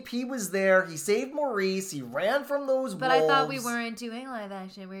Philippe. He was there. He saved Maurice. He ran from those wolves. But I thought we weren't doing live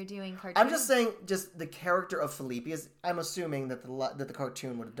action. We were doing cartoon. I'm just saying, just the character of Philippe is. I'm assuming that the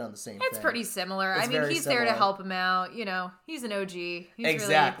cartoon would have done the same thing. It's pretty similar. It's he's there to help him out. You know, he's an OG.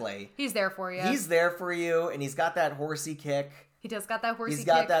 Exactly. He's there for you. He's there for you, and he's got that horsey kick. He does got that horsey kick. He's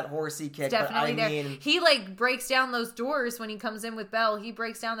got that horsey kick. It's definitely but there. He breaks down those doors when he comes in with Belle. He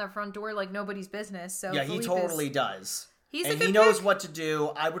breaks down that front door like nobody's business. So yeah, Philippe he totally does. He knows what to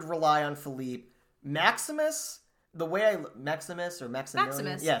do. I would rely on Philippe. Maximus, the way Maximus or Maximilian?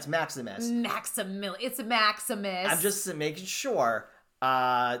 Maximus. Yeah, it's Maximus. It's Maximus. I'm just making sure.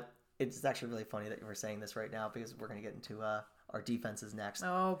 It's actually really funny that you were saying this right now because we're going to get into our defenses next.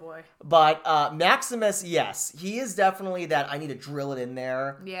 Oh, boy. But Maximus, yes, he is definitely that I need to drill it in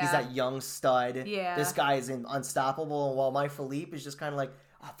there. Yeah. He's that young stud. Yeah. This guy is unstoppable. And while my Philippe is just kind of like,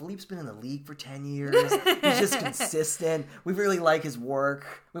 Philippe's been in the league for 10 years. He's just consistent. We really like his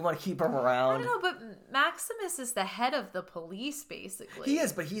work. We want to keep him around. I don't know, but Maximus is the head of the police, basically. He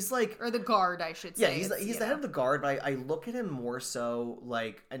is, but he's like... Or the guard, I should say. Yeah, he's the head of the guard, but I look at him more so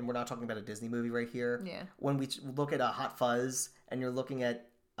like... And we're not talking about a Disney movie right here. Yeah. When we look at Hot Fuzz, and you're looking at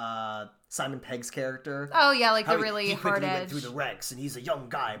Simon Pegg's character. Oh, yeah, like the really hard edge. Went through the ranks, and he's a young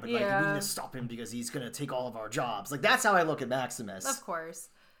guy, but we need to stop him because he's going to take all of our jobs. Like, that's how I look at Maximus. Of course.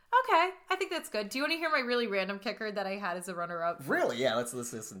 Okay, I think that's good. Do you want to hear my really random kicker that I had as a runner-up? Really? Yeah, let's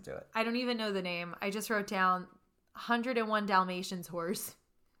listen to it. I don't even know the name. I just wrote down 101 Dalmatians horse.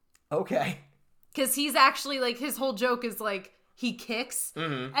 Okay. Because he's actually, his whole joke is, he kicks,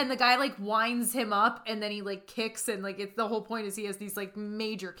 and the guy, winds him up, and then he, kicks, and, it's the whole point is he has these,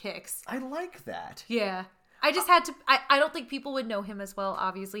 major kicks. I like that. Yeah. I just had to... I don't think people would know him as well,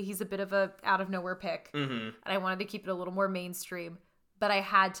 obviously. He's a bit of a out-of-nowhere pick. And I wanted to keep it a little more mainstream. But I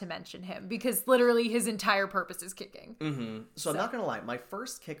had to mention him because literally his entire purpose is kicking. So I'm not going to lie. My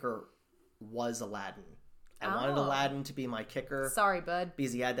first kicker was Aladdin. I wanted Aladdin to be my kicker. Sorry, bud.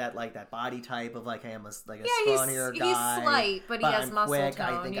 Because he had that body type of hey, I'm a scrawnier guy. He's slight, but he has I'm muscle quick.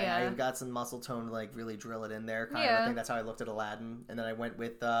 tone. I think I've got some muscle tone to really drill it in there. I think that's how I looked at Aladdin. And then I went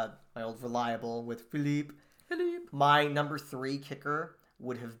with my old reliable with Philippe. My number 3 kicker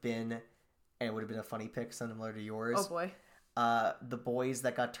would have been, and it would have been a funny pick similar to yours. Oh boy. The boys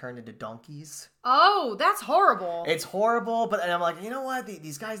that got turned into donkeys. Oh, that's horrible. It's horrible, but I'm like, you know what?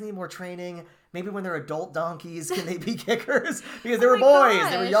 These guys need more training. Maybe when they're adult donkeys, can they be kickers? Because they were boys.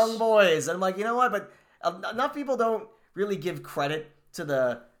 Gosh. They were young boys. And I'm like, you know what? But enough people don't really give credit to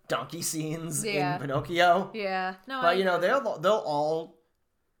the donkey scenes in Pinocchio. Yeah. No, but, they'll all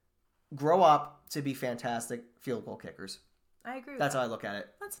grow up to be fantastic field goal kickers. I agree with That's that. how I look at it.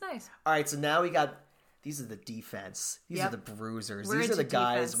 That's nice. All right, so now we got... These are the defense. These are the bruisers. These are the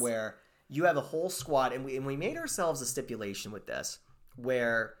guys where you have a whole squad, and we made ourselves a stipulation with this,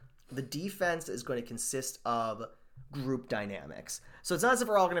 where the defense is going to consist of group dynamics. So it's not as if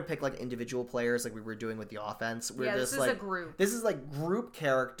we're all going to pick individual players like we were doing with the offense. We're just this is a group. This is group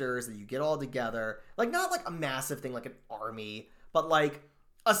characters that you get all together. Not a massive thing like an army, but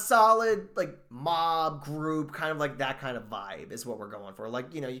a solid mob group, kind of that kind of vibe is what we're going for.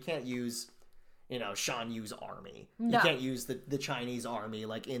 You can't use... Shan Yu's army. No. You can't use the Chinese army in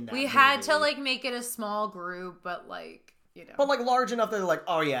that We movie. had to make it a small group, but But large enough that they're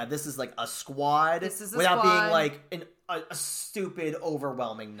oh yeah, this is a squad. This is a without squad. being a stupid,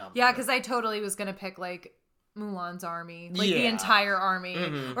 overwhelming number. Yeah, because I totally was gonna pick Mulan's army, the entire army,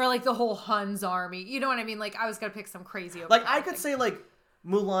 or the whole Hun's army. You know what I mean? I was gonna pick some crazy. I could say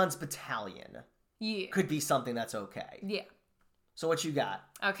Mulan's battalion. Yeah, could be something that's okay. Yeah. So what you got?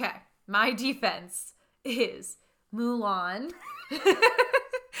 Okay. My defense is Mulan.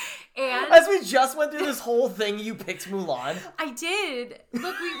 And as we just went through this whole thing, you picked Mulan. I did.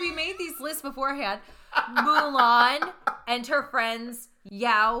 Look, we made these lists beforehand. Mulan and her friends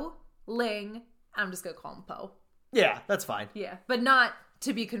Yao, Ling. I'm just gonna call him Po. Yeah, that's fine. Yeah, but not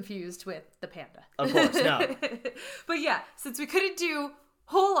to be confused with the panda. Of course, no. But yeah, since we couldn't do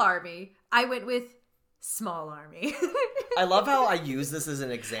whole army, I went with small army. I love how I use this as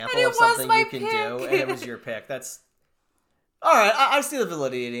an example And it of something was my you can pick. do, and it was your pick. That's all right. I see the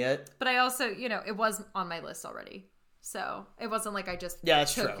validity in it. But I also, it was on my list already. So it wasn't like I just Yeah,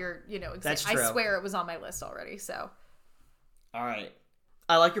 that's took true. your, That's I true. swear it was on my list already. So All right.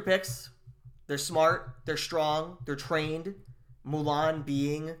 I like your picks. They're smart. They're strong. They're trained. Mulan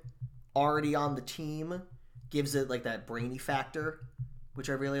being already on the team gives it like that brainy factor, which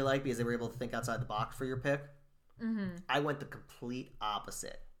I really like because they were able to think outside the box for your pick. mm-hmm. I went the complete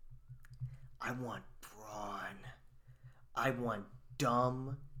opposite. I want brawn. I want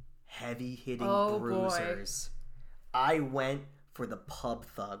dumb, heavy-hitting Oh, bruisers. I went for the pub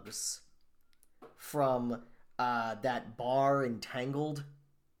thugs from that bar in Tangled.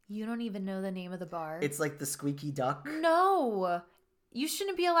 You don't even know the name of the bar. It's like the Squeaky Duck. No. You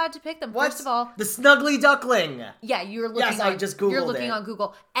shouldn't be allowed to pick them. What? First of all, The Snuggly Duckling. yeah, you're looking Yes, I just Googled you're looking it. on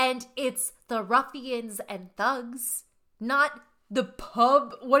Google. And it's the ruffians and thugs, not the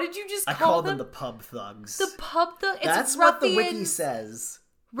pub. What did you just I call called them the pub thugs. The pub thug? It's That's ruffians, what the wiki says.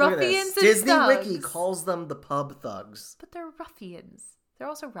 Look at this. Ruffians and Disney thugs. Wiki calls them the pub thugs. But they're ruffians. They're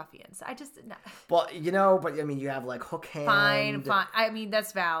also ruffians. I just... No. Well, but I mean, you have like Hook Hand. Fine. I mean,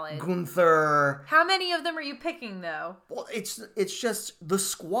 that's valid. Gunther. How many of them are you picking, though? Well, it's just the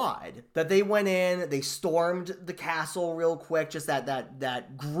squad that they went in. They stormed the castle real quick. Just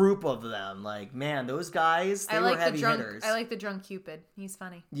that group of them. Like, man, those guys. They were heavy hitters. I like the drunk Cupid. He's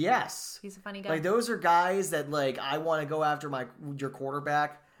funny. Yes, He's a funny guy. like those are guys that like I want to go after your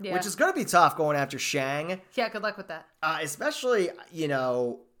quarterback, Yeah. which is going to be tough going after Shang. Yeah, good luck with that. Especially,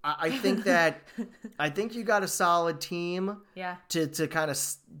 I think that I think you got a solid team Yeah. to kind of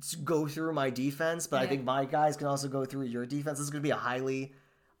go through my defense, but I Yeah. think my guys can also go through your defense. This is going to be a highly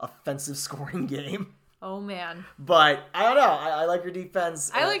offensive scoring game. Oh, man. But I don't know. I like your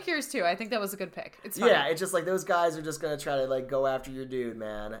defense. I like yours, too. I think that was a good pick. It's funny. Yeah, it's just like those guys are just going to try to like go after your dude,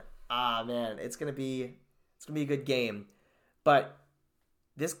 man. Man, it's going to be a good game. But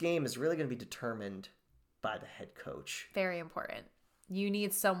this game is really going to be determined by the head coach. Very important. You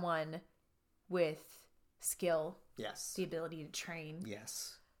need someone with skill, Yes. the ability to train,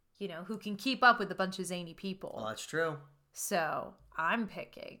 Yes. who can keep up with a bunch of zany people. Well, that's true. So I'm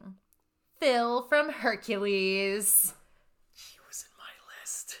picking Phil from Hercules. He was in my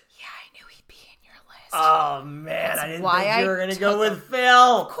list. Yeah, I knew he'd be in your list. Oh man, That's I didn't why think I you were gonna took go with him.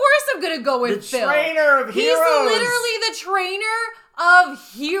 Phil. Of course I'm going to go with The Phil. trainer of He's heroes. literally the trainer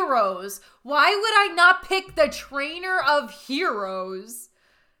of heroes. Why would I not pick the trainer of heroes?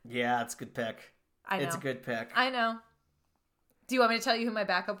 Yeah, it's a good pick. I know. It's a good pick. I know. Do you want me to tell you who my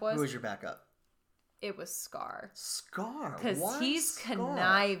backup was? Who was your backup? It was Scar. Scar. Because What? he's Scar.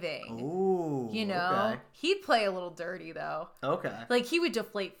 conniving. Ooh. Okay. He'd play a little dirty, though. Okay. Like, he would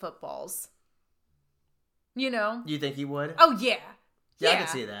deflate footballs. You think he would? Oh, yeah. Yeah, I can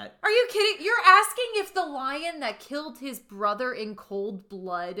see that. Are you kidding? You're asking if the lion that killed his brother in cold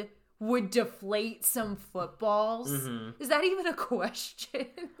blood would deflate some footballs? Mm-hmm. Is that even a question?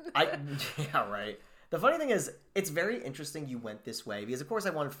 Yeah, right. The funny thing is, it's very interesting you went this way because, of course, I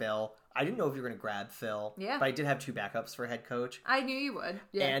wanted Phil. I didn't know if you were going to grab Phil. Yeah. But I did have two backups for head coach. I knew you would.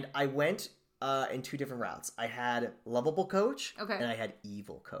 Yeah. And I went in two different routes. I had lovable coach. Okay. And I had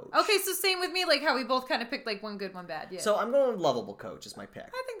evil coach. Okay, so same with me, like how we both kind of picked like one good, one bad. Yeah. So I'm going lovable coach is my pick.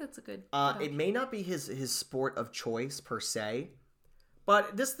 I think that's a good. It option. may not be his sport of choice per se,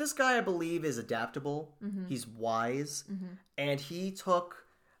 but this guy I believe is adaptable. Mm-hmm. He's wise, and he took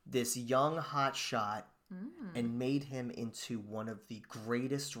this young hot shot and made him into one of the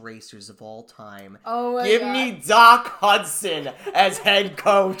greatest racers of all time. Oh my Give God. me Doc Hudson as head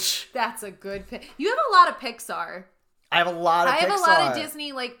coach. That's a good pick. You have a lot of Pixar. I have a lot of I have Pixar. a lot of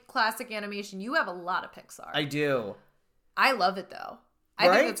Disney like classic animation. You have a lot of Pixar. I do. I love it though. I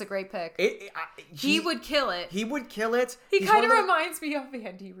Right? think that's a great pick. He would kill it. He would kill it. He He's kind of one the- reminds me of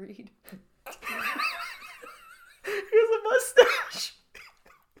Andy Reid. He has a mustache.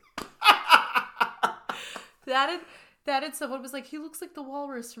 That and someone was like, he looks like the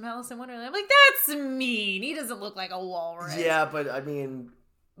walrus from Alice in Wonderland. I'm like, that's mean. He doesn't look like a walrus. Yeah, but I mean,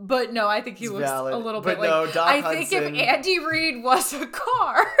 But no, I think he It's looks valid. a little But bit no, like. Doc I think if Hudson- Andy Reid was a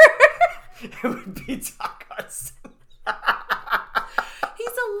car, it would be Doc Hudson. he's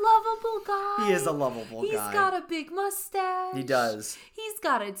a lovable guy. He is a lovable guy. He's got a big mustache. He does. He's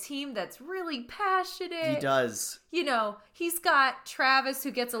got a team that's really passionate. He does. You know, he's got Travis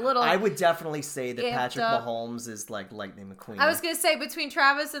who gets a little... I would definitely say that amped Patrick up. Mahomes is like Lightning McQueen. I was going to say between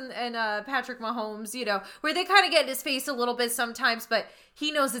Travis and Patrick Mahomes, you know, where they kind of get in his face a little bit sometimes, but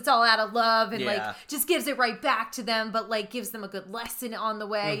he knows it's all out of love and like just gives it right back to them, but like gives them a good lesson on the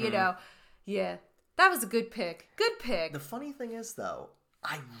way, you know. Yeah, that was a good pick. Good pick. The funny thing is, though,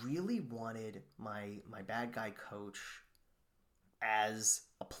 I really wanted my bad guy coach as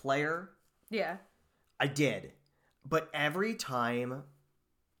a player. Yeah. I did. But every time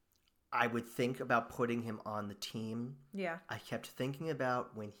I would think about putting him on the team, I kept thinking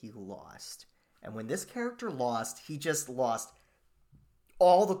about when he lost. And when this character lost, he just lost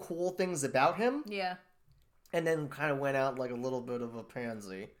all the cool things about him. Yeah. And then kind of went out like a little bit of a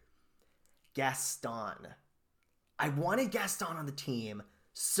pansy. Gaston. I wanted Gaston on the team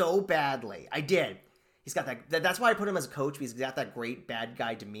so badly. I did. He's got that. That's why I put him as a coach, because he's got that great bad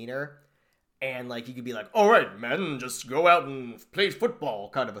guy demeanor. And, like, you could be like, all right, men, just go out and play football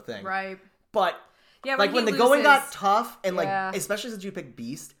kind of a thing. Right. But, yeah, like, when the going got tough, and, like, especially since you picked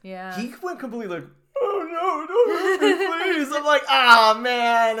Beast, he went completely like, oh, no, don't hurt me, please. I'm like,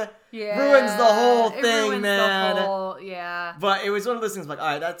 man. Yeah. Ruins the whole thing, ruins man. The whole, yeah. But it was one of those things, like, all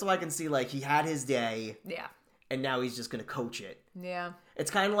right, that's why I can see, like, he had his day. Yeah. And now he's just going to coach it. Yeah. It's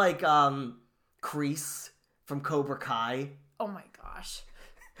kind of like Kreese from Cobra Kai. Oh, my gosh.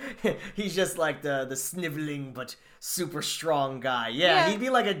 He's just like the sniveling but super strong guy. Yeah, he'd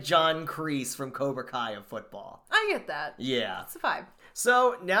be like a John Kreese from Cobra Kai of football. I get that. Yeah. It's a vibe.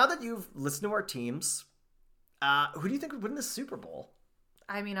 So, now that you've listened to our teams, who do you think would win the Super Bowl?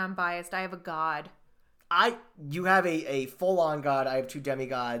 I mean, I'm biased. I have a god. You have a full-on god, I have 2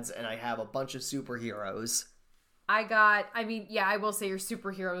 demigods, and I have a bunch of superheroes. I will say your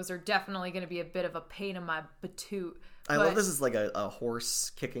superheroes are definitely going to be a bit of a pain in my batoot. I love this is like a horse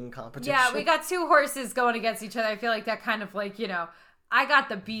kicking competition. Yeah, we got 2 horses going against each other. I feel like that kind of like, you know, I got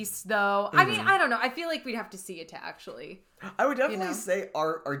the beast though. I mean, I don't know. I feel like we'd have to see it to actually. I would definitely say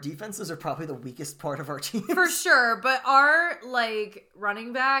our defenses are probably the weakest part of our team. For sure, but our like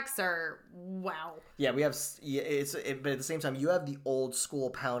running backs are wow. Yeah, we have but at the same time you have the old school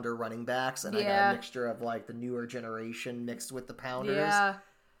pounder running backs, and I got a mixture of like the newer generation mixed with the pounders. Yeah.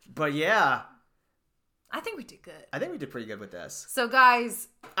 But yeah, I think we did good. I think we did pretty good with this. So guys,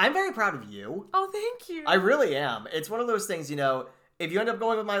 I'm very proud of you. Oh, thank you. I really am. It's one of those things, you know, if you end up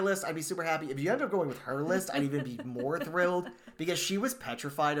going with my list, I'd be super happy. If you end up going with her list, I'd even be more thrilled, because she was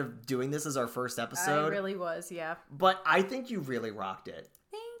petrified of doing this as our first episode. I really was, yeah. But I think you really rocked it.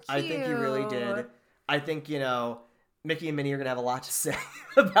 Thank you. I think you really did. I think, you know, Mickey and Minnie are going to have a lot to say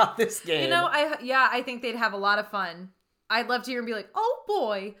about this game. You know, I think they'd have a lot of fun. I'd love to hear them be like, oh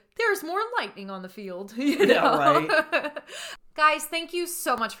boy, there's more lightning on the field. You know? Yeah, right. Guys, thank you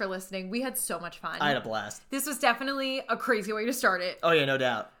so much for listening. We had so much fun. I had a blast. This was definitely a crazy way to start it. Oh yeah, no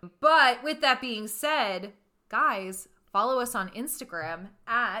doubt. But with that being said, guys, follow us on Instagram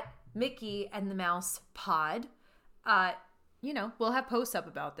at Mickey and the Mouse Pod. You know, we'll have posts up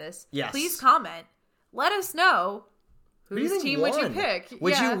about this. Yes. Please comment. Let us know. Whose team would you pick?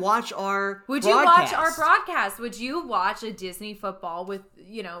 Would you watch our broadcast? you watch our broadcast? Would you watch a Disney football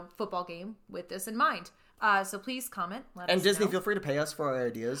game with this in mind? So please comment. Let us Disney, know. Feel free to pay us for our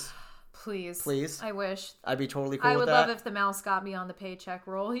ideas. Please. I wish. I'd be totally cool with that. I would love if the mouse got me on the paycheck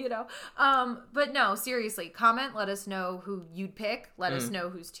roll, you know. But no, seriously, comment. Let us know who you'd pick. Let us know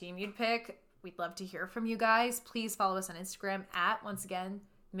whose team you'd pick. We'd love to hear from you guys. Please follow us on Instagram at, once again,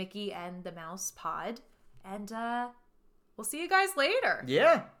 Mickey and the Mouse Pod. And we'll see you guys later.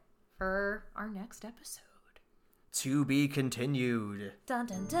 Yeah. For our next episode. To be continued. Dun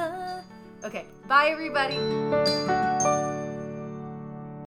dun dun. Okay, bye everybody.